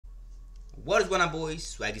What is going on,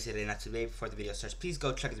 boys? Swaggy here, and not today. Before the video starts, please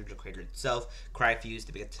go check out the original creator itself, KryFuZe.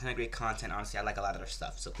 They make a ton of great content. Honestly, I like a lot of their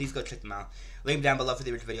stuff, so please go check them out. Link down below for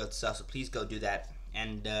the original video itself, so please go do that.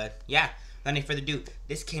 And yeah, without any further ado,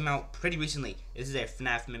 this came out pretty recently. This is a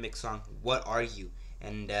FNAF Mimic song, What Are You?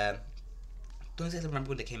 And don't exactly remember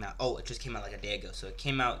when it came out. Oh, it just came out like a day ago, so it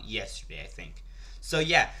came out yesterday, I think. So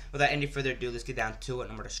yeah, without any further ado, let's get down to it.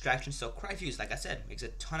 No more distractions. So KryFuZe, like I said, makes a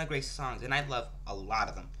ton of great songs, and I love a lot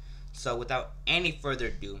of them. So without any further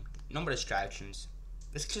ado, no more distractions,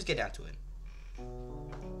 let's just get down to it.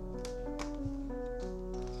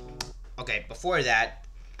 Okay, before that,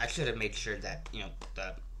 I should have made sure that, you know,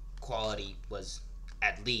 the quality was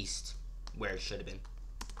at least where it should have been.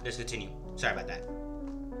 Let's continue. Sorry about that.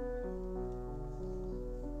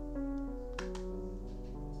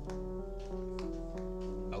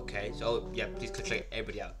 Okay, so yeah, please go check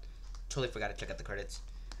everybody out. Totally forgot to check out the credits.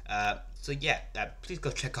 So yeah, please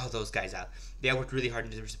go check all those guys out. They worked really hard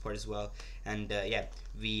in their support as well. And yeah,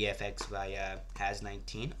 VFX by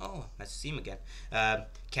Has19. Oh, nice to see him again.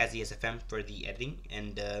 Kazzy SFM for the editing,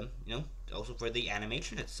 and you know, also for the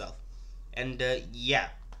animation itself. And yeah,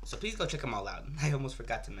 so please go check them all out. I almost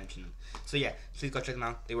forgot to mention them. So yeah, please go check them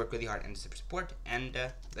out. They work really hard in their support. And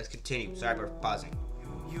let's continue. Sorry for pausing.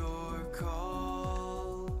 Your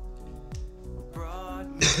call brought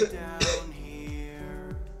me down here.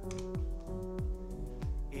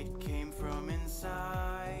 It came from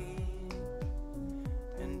inside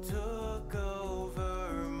and took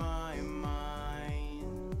over my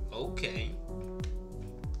mind. Okay.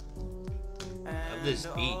 Love this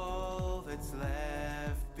beat. All that's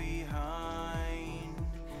left behind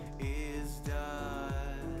is dust.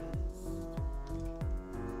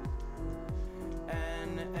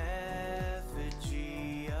 An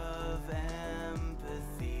effigy of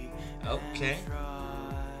empathy. Okay. And trust.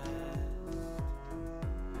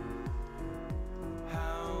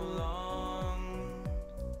 How long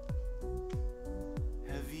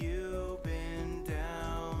have you been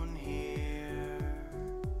down here,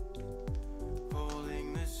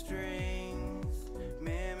 pulling the strings,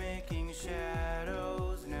 mimicking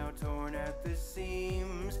shadows, now torn at the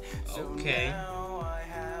seams? So Okay. now I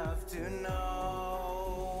have to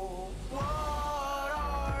know, what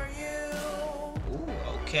are you? Ooh,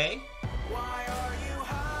 okay. Why are you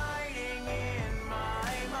hiding in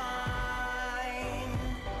my mind?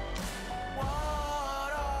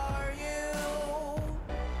 What are you?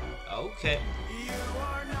 Okay. You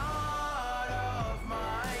are not of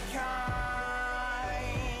my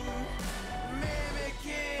kind.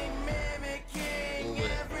 Mimicking Ooh,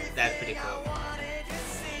 everything that's pretty cool. I wanted to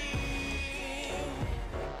see.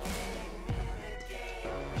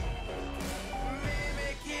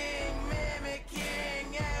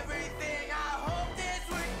 Mimicking everything I hoped this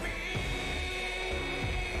would be.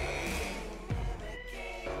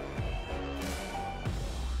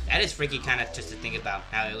 That is freaky, kind of, just to think about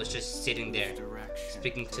how it was just sitting there,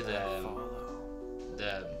 speaking to the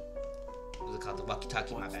what's it called, the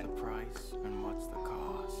walkie-talkie. My What's bad. the price and what's the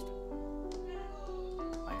cost?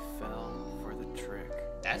 I fell for the trick.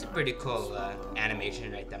 That's a pretty cool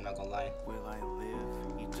animation right there. I'm not gonna lie. Will I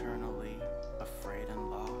live eternally afraid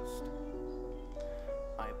and lost?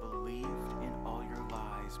 I believed in all your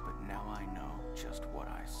lies, but now I know just what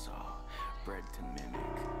I saw. Bred to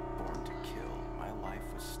mimic, born to kill. My life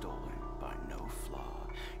was stolen by no flaw.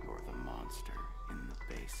 You're the monster in the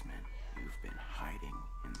basement. You've been hiding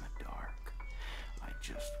in the dark. I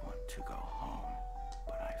just want to go home,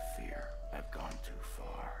 but I fear I've gone too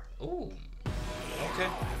far. Ooh. Okay.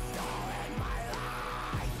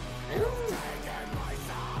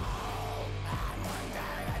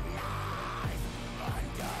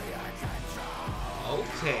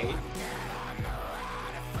 Okay.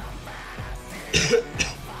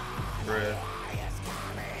 Bruh.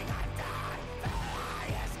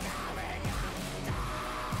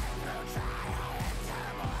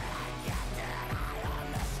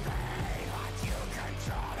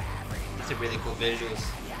 These are really cool visuals.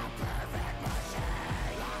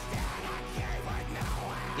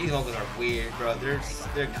 These vocals are weird, bro. They're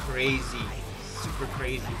crazy, super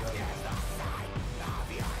crazy, bro.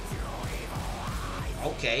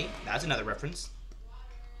 Okay, that's another reference.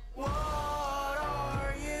 What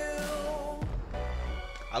are you?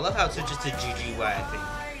 I love how it's just a GGY, I think.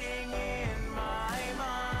 Hiding in my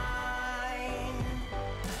mind.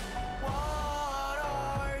 What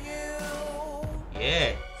are you?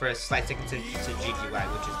 Yeah, for a slight second to GGY,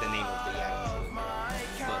 which is the name of the actual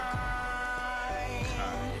book.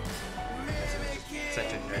 That's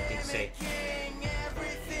such a nerd thing to say.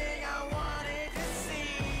 Everything I wanted to see.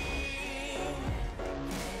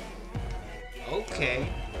 Okay.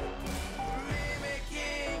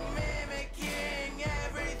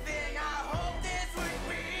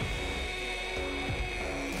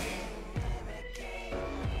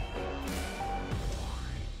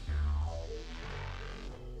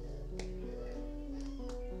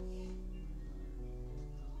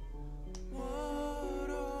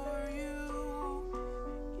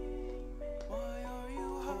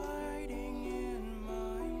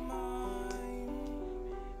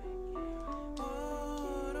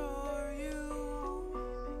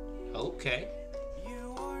 Okay.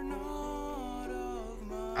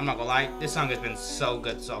 I'm not gonna lie, this song has been so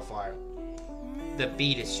good so far. The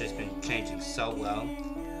beat has just been changing so well,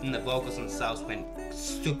 and the vocals themselves went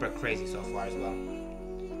super crazy so far as well.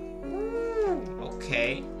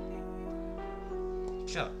 Okay.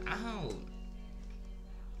 Chill out.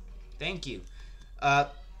 Thank you.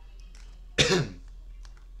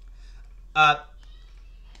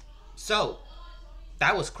 So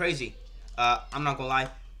that was crazy. I'm not gonna lie,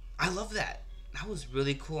 I love that. That was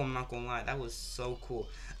really cool. I'm not gonna lie, that was so cool.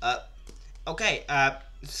 Okay.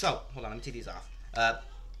 So hold on, let me take these off.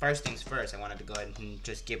 First things first, I wanted to go ahead and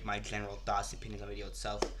just give my general thoughts and opinions on the video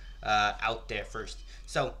itself out there first.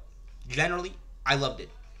 So generally, I loved it.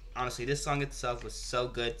 Honestly, this song itself was so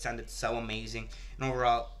good, sounded so amazing, and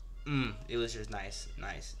overall, it was just nice.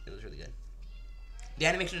 It was really good. The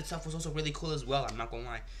animation itself was also really cool as well. I'm not gonna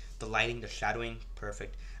lie, the lighting, the shadowing,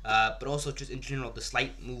 perfect. But also just in general, the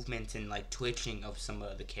slight movement and like twitching of some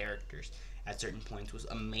of the characters at certain points was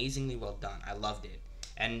amazingly well done. I loved it,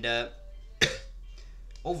 and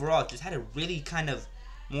overall, it just had a really kind of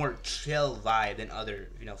more chill vibe than other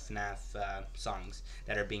FNAF songs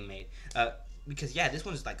that are being made. Because yeah, this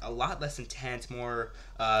one's like a lot less intense, more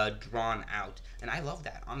drawn out, and I love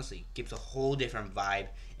that. Honestly, gives a whole different vibe,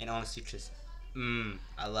 and honestly, just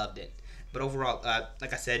I loved it. But overall,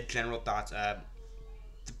 like I said, general thoughts.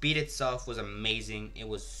 The beat itself was amazing. It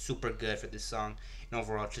was super good for this song, and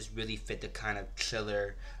overall, it just really fit the kind of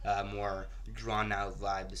chiller, more drawn out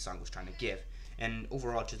vibe the song was trying to give. And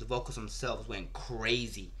overall, just the vocals themselves went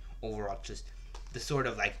crazy. Overall, just the sort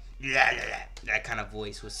of like that kind of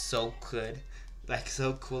voice was so good, like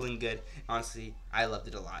so cool and good. Honestly, I loved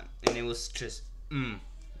it a lot, and it was just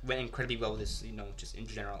went incredibly well with this, just in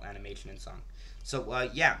general animation and song. So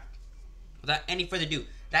yeah, without any further ado,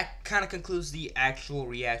 that kind of concludes the actual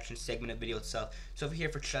reaction segment of the video itself. So if you're here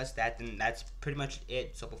for just that, then that's pretty much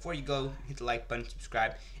it. So before you go, hit the like button,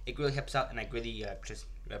 subscribe. It really helps out, and I really just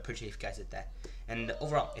appreciate if you guys did that. And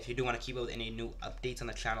overall, if you do want to keep up with any new updates on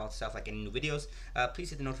the channel itself, like any new videos, please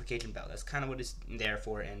hit the notification bell. That's kind of what it's there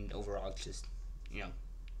for. And overall, just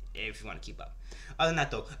if you want to keep up. Other than that,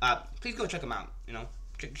 though, please go check them out.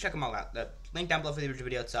 Check them all out. The link down below for the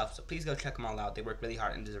video itself. So please go check them all out. They work really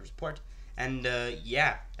hard and deserve support. And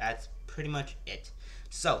yeah, that's pretty much it.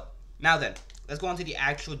 So now then, let's go on to the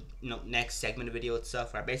actual next segment of the video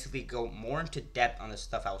itself, where I basically go more into depth on the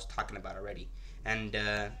stuff I was talking about already, and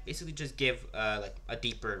basically just give like a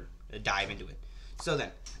deeper dive into it. So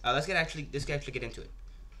then, let's actually get into it.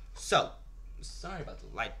 So, sorry about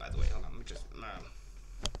the light, by the way. Hold on, let me just.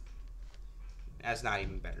 That's not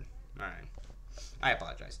even better. All right, I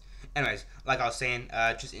apologize. Anyways, like I was saying,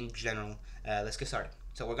 just in general, let's get started.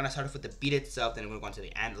 So we're gonna start off with the beat itself, then we're going to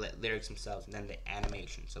the lyrics themselves, and then the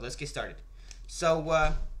animation. So let's get started.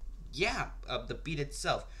 So yeah, the beat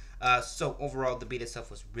itself. So overall, the beat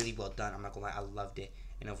itself was really well done. I'm not gonna lie, I loved it,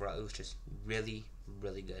 and overall, it was just really,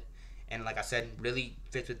 really good. And like I said, really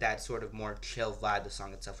fits with that sort of more chill vibe the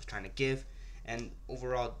song itself was trying to give. And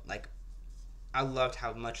overall, like, I loved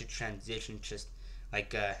how much it transitioned, just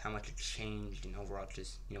like how much it changed, and overall,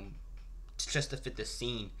 just just to fit the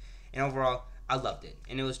scene. And overall, I loved it,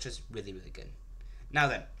 and it was just really, really good. Now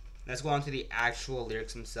then, let's go on to the actual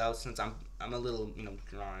lyrics themselves, since I'm a little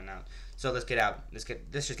drawn out. So let's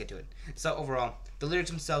just get to it. So overall, the lyrics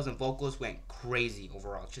themselves and vocals went crazy.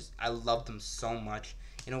 Overall, just I loved them so much,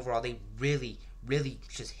 and overall they really, really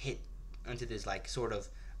just hit into this like sort of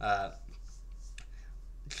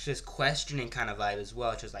just questioning kind of vibe as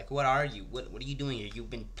well. It's just like, what are you? What are you doing here? You've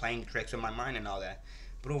been playing tricks with my mind and all that.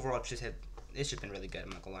 But overall, it's just been really good.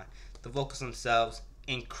 I'm not gonna lie. The vocals themselves,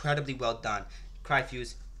 incredibly well done.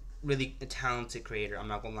 KryFuZe, really a talented creator. I'm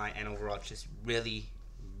not gonna lie. And overall, it's just really,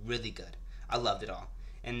 really good. I loved it all.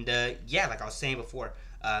 And yeah, like I was saying before,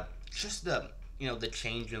 just the the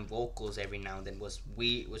change in vocals every now and then was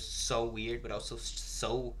so weird, but also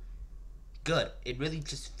so good. It really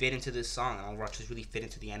just fit into this song, and overall just really fit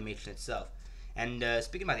into the animation itself. And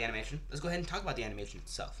speaking about the animation, let's go ahead and talk about the animation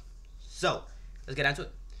itself. So let's get into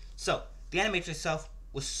it. So the animation itself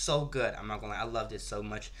was so good. I'm not gonna lie, I loved it so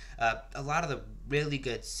much. A lot of the really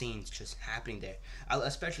good scenes just happening there. I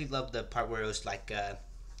especially loved the part where it was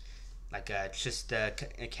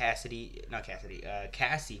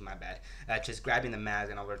Cassie, my bad, just grabbing the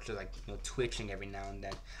mask and over just like twitching every now and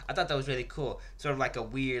then. I thought that was really cool, sort of like a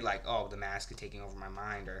weird like, oh, the mask is taking over my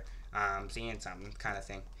mind, or seeing something kind of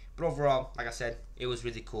thing. But overall, like I said, it was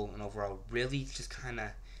really cool, and overall really just kind of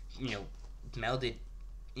melded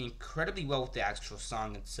incredibly well with the actual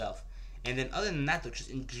song itself. And then other than that, though, just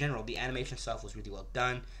in general, the animation itself was really well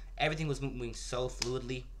done. Everything was moving so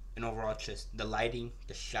fluidly. and overall just the lighting,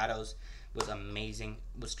 the shadows was amazing.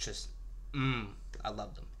 It was just I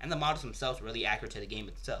loved them, and the models themselves were really accurate to the game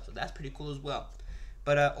itself, so that's pretty cool as well.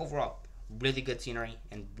 But overall, really good scenery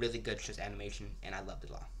and really good just animation, and I loved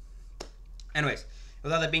it all. Anyways,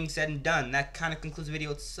 with all that being said and done, that kind of concludes the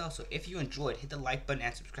video itself. So if you enjoyed, hit the like button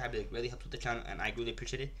and subscribe. It really helps with the channel, and I really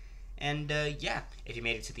appreciate it. And yeah, if you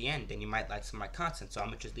made it to the end, then you might like some of my content. So I'm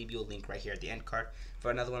gonna just leave you a link right here at the end card for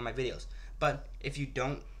another one of my videos. But if you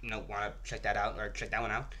don't, want to check that out or check that one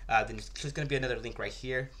out, then it's just gonna be another link right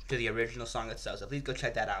here to the original song itself. So please go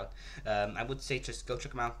check that out. I would say just go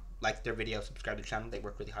check them out, like their video, subscribe to the channel. They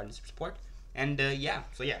work really hard in support. And yeah,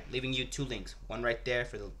 so yeah, leaving you 2 links. One right there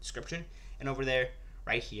for the description, and over there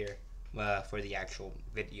right here for the actual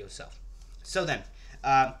video itself. So then,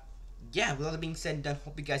 yeah, with all that being said and done,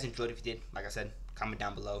 hope you guys enjoyed. If you did, like I said, comment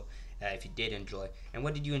down below if you did enjoy, and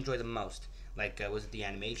what did you enjoy the most? Like, was it the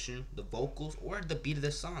animation, the vocals, or the beat of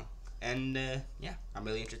the song? And yeah, I'm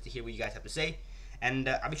really interested to hear what you guys have to say, and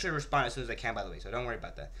I'll be sure to respond as soon as I can, by the way, so don't worry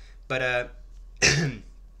about that. But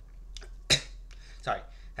sorry,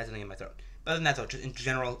 had something in my throat. But other than that, though, just in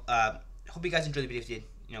general, hope you guys enjoyed the video. If you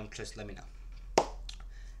did, just let me know.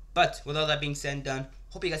 But with all that being said and done,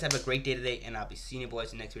 hope you guys have a great day today, and I'll be seeing you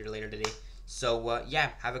boys in the next video later today. So yeah,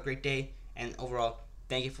 have a great day, and overall,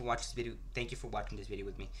 thank you for watching this video. Thank you for watching this video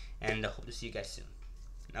with me, and I hope to see you guys soon.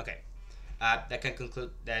 Okay, that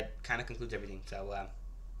kind of concludes everything. So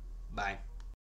bye.